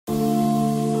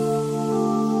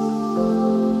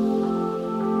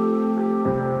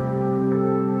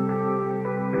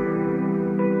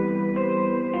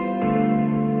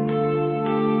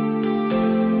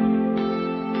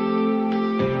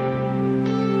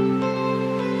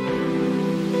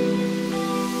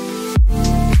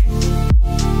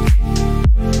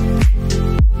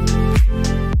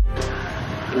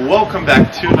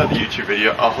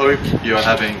video. I hope you're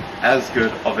having as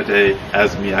good of a day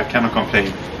as me. I cannot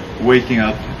complain. Waking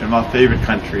up in my favorite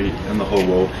country in the whole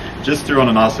world. Just threw on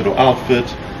a nice little outfit,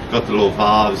 got the little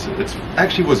vibes. It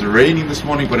actually was raining this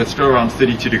morning, but it's still around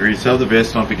 32 degrees. So I have the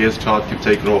vest on, forget child can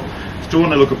take it off. Still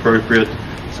want to look appropriate.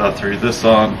 So I threw this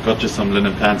on, got just some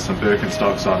linen pants, some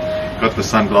Birkenstocks on, got the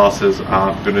sunglasses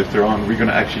I'm going to throw on. We're going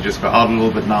to actually just go out a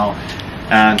little bit now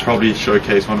and probably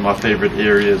showcase one of my favorite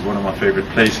areas, one of my favorite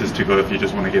places to go if you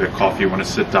just want to get a coffee, want to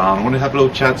sit down, want to have a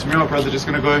little chat. So me and my brother just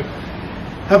going to go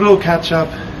have a little catch up,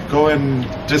 go and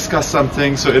discuss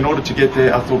something. So in order to get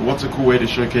there, I thought, what's a cool way to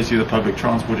showcase you the public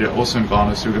transport here also in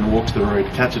Ghana. So we're going to walk to the road,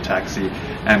 catch a taxi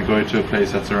and go to a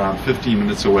place that's around 15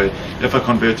 minutes away. If I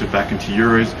convert it back into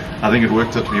euros, I think it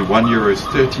worked out to be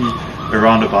 €1.30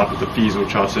 around about with the fees or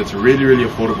charge. So it's really, really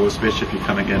affordable, especially if you're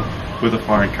coming in with a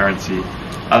foreign currency.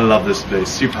 I love this place,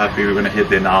 super happy. We're going to head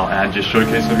there now and just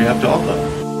showcase what we have to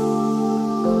offer.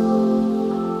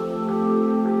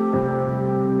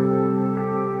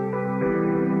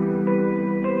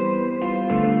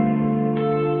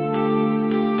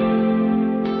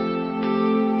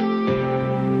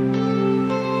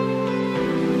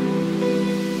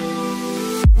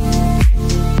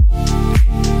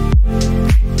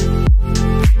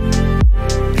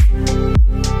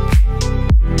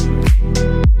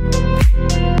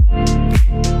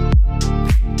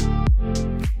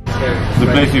 The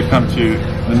place we've come to,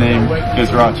 the name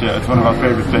is right here. It's one of our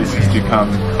favorite places to come,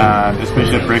 and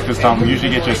especially at breakfast time. We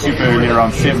usually get here super early,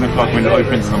 around 7 o'clock when it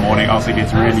opens in the morning. Also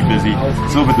gets really busy.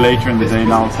 It's a little bit later in the day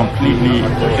now. It's completely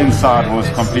inside, was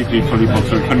completely fully booked,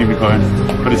 so we couldn't even go in.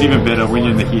 But it's even better when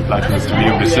you're in the heat like this to be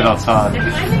able to sit outside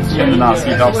in the nice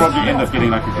heat. I'll probably end up getting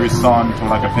like a croissant or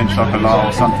like a pinch chocolat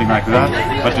or something like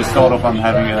that. But to start off, I'm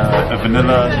having a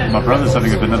vanilla. My brother's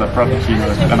having a vanilla frappuccino,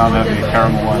 and I'm having a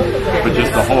caramel one. But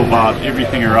just the whole vibe,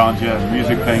 everything around here,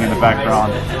 music playing in the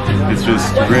background, it's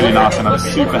just really nice, and I'm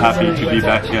super happy to be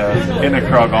back here in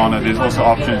Accra, Ghana. There's also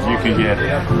options you can get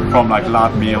from like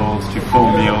light meals to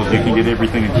full meals. You can get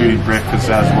everything including breakfast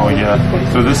as well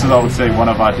here. So this is, I would say, one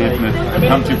of our definite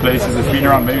come-to places. It's been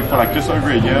around maybe for like just over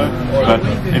a year, but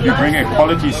if you bring a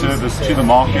quality service to the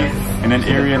market in an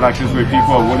area like this where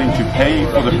people are willing to pay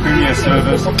for the premier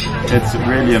service, it's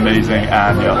really amazing,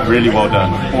 and yeah, really well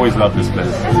done. Always love this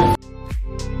place.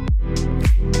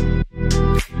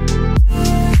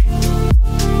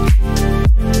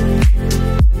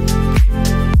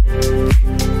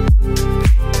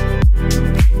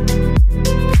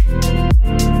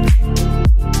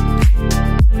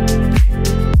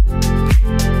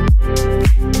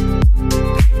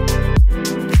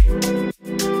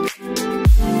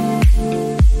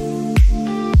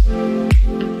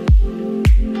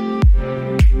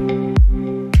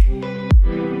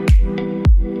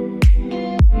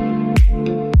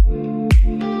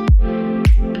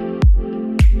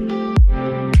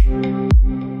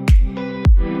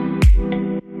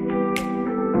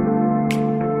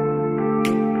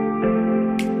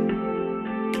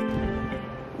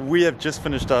 We have just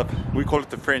finished up. We call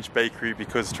it the French Bakery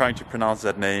because trying to pronounce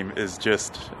that name is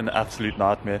just an absolute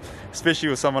nightmare, especially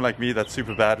with someone like me that's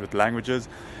super bad with languages.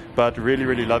 But really,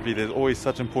 really lovely. There's always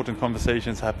such important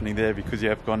conversations happening there because you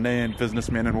have Ghanaian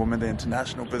businessmen and women, the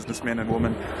international businessmen and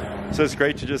women. So it's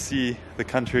great to just see the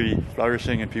country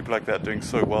flourishing and people like that doing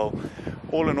so well.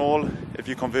 All in all, if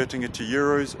you're converting it to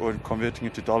euros or converting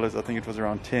it to dollars, I think it was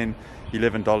around $10,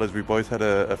 $11. We both had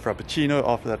a frappuccino.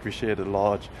 After that, we shared a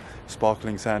large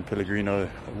sparkling San Pellegrino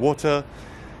water.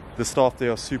 The staff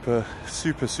there are super,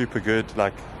 super, super good.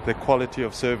 Like the quality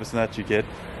of service that you get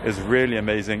is really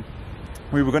amazing.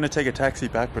 We were going to take a taxi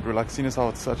back, but we're like, seeing as how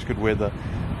it's such good weather,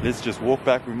 let's just walk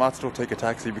back. We might still take a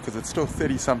taxi because it's still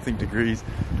 30-something degrees,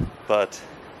 but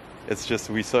it's just,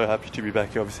 we're so happy to be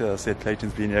back here. Obviously, as I said,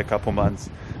 Clayton's been here a couple months,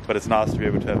 but it's nice to be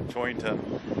able to have joined him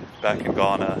back in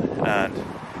Ghana and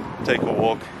take a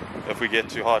walk. If we get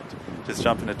too hot, just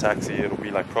jump in a taxi. It'll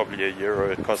be like probably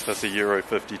 €1. It costs us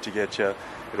 €1.50 to get here.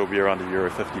 It'll be around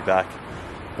 €1.50 back,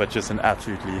 but just an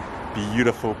absolutely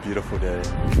beautiful, beautiful day.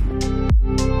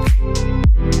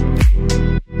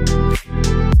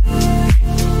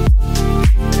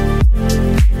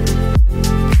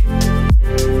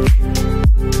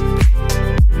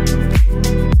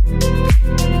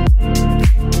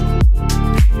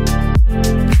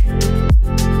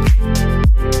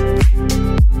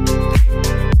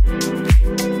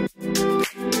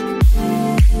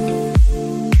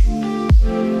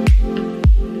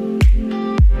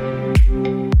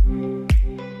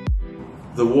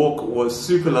 The walk was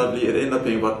super lovely. It ended up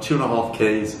being about 2.5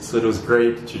 Ks, so it was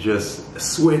great to just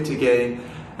sweat again.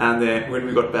 And then when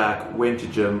we got back, went to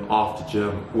gym, after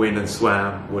gym, went and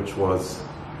swam, which was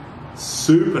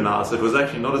super nice. It was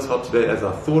actually not as hot today as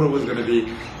I thought it was going to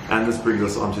be. And this brings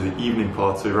us on to the evening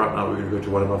part. So right now we're going to go to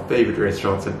one of our favorite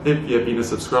restaurants. And if you have been a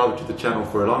subscriber to the channel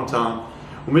for a long time,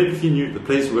 or maybe if you're new, the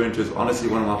place we're going to is honestly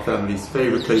one of my family's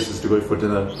favorite places to go for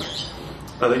dinner.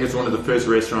 I think it's one of the first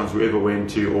restaurants we ever went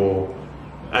to or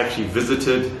actually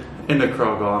visited in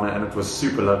Accra, Ghana, and it was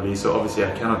super lovely. So obviously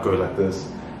I cannot go like this.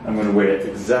 I'm going to wear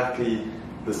exactly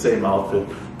the same outfit.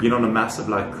 Been on a massive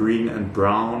like green and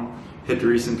brown hit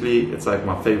recently. It's like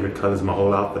my favorite colors, my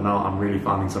whole outfit now. I'm really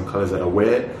finding some colors that I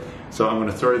wear. So I'm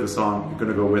going to throw this on, I'm going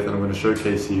to go with, and I'm going to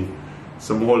showcase you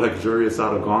some more luxurious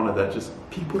out of Ghana that just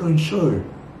people don't show,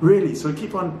 really. So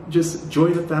keep on, just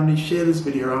join the family, share this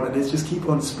video around, and let's just keep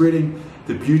on spreading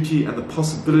the beauty and the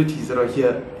possibilities that are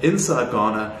here inside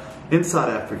Ghana, inside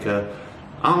Africa.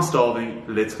 I'm starving,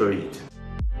 let's go eat.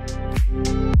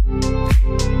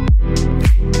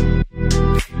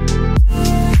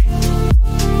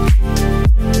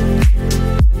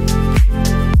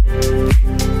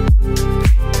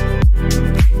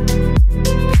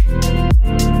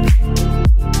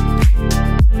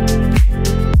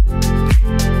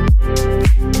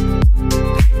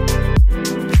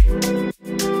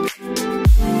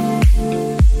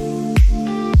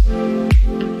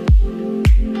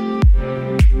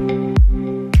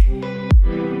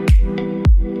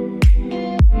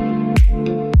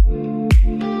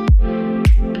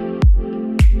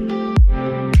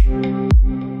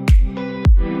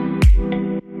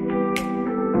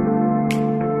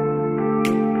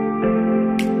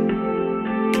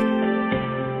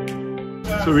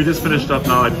 So we just finished up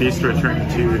now at Bistro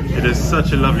 22. It is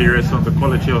such a lovely restaurant, the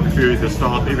quality of food, the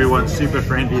staff, everyone's super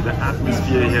friendly, the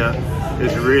atmosphere here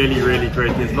is really, really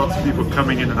great. There's lots of people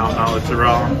coming in and out now. It's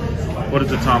around, what is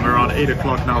the time? Around 8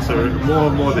 o'clock now, so more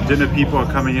and more the dinner people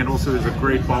are coming in. Also there's a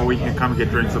great bar where you can come and get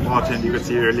drinks. The bartender you could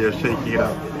see earlier shaking it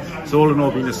up. So all in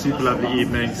all, been a super lovely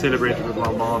evening, celebrated with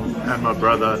my mom and my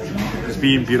brother. It's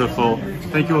been beautiful.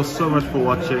 Thank you all so much for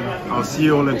watching. I'll see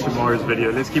you all in tomorrow's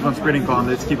video. Let's keep on spreading Ghana,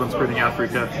 let's keep on spreading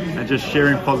Africa, and just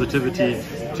sharing positivity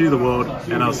to the world.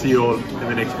 And I'll see you all in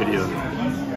the next video.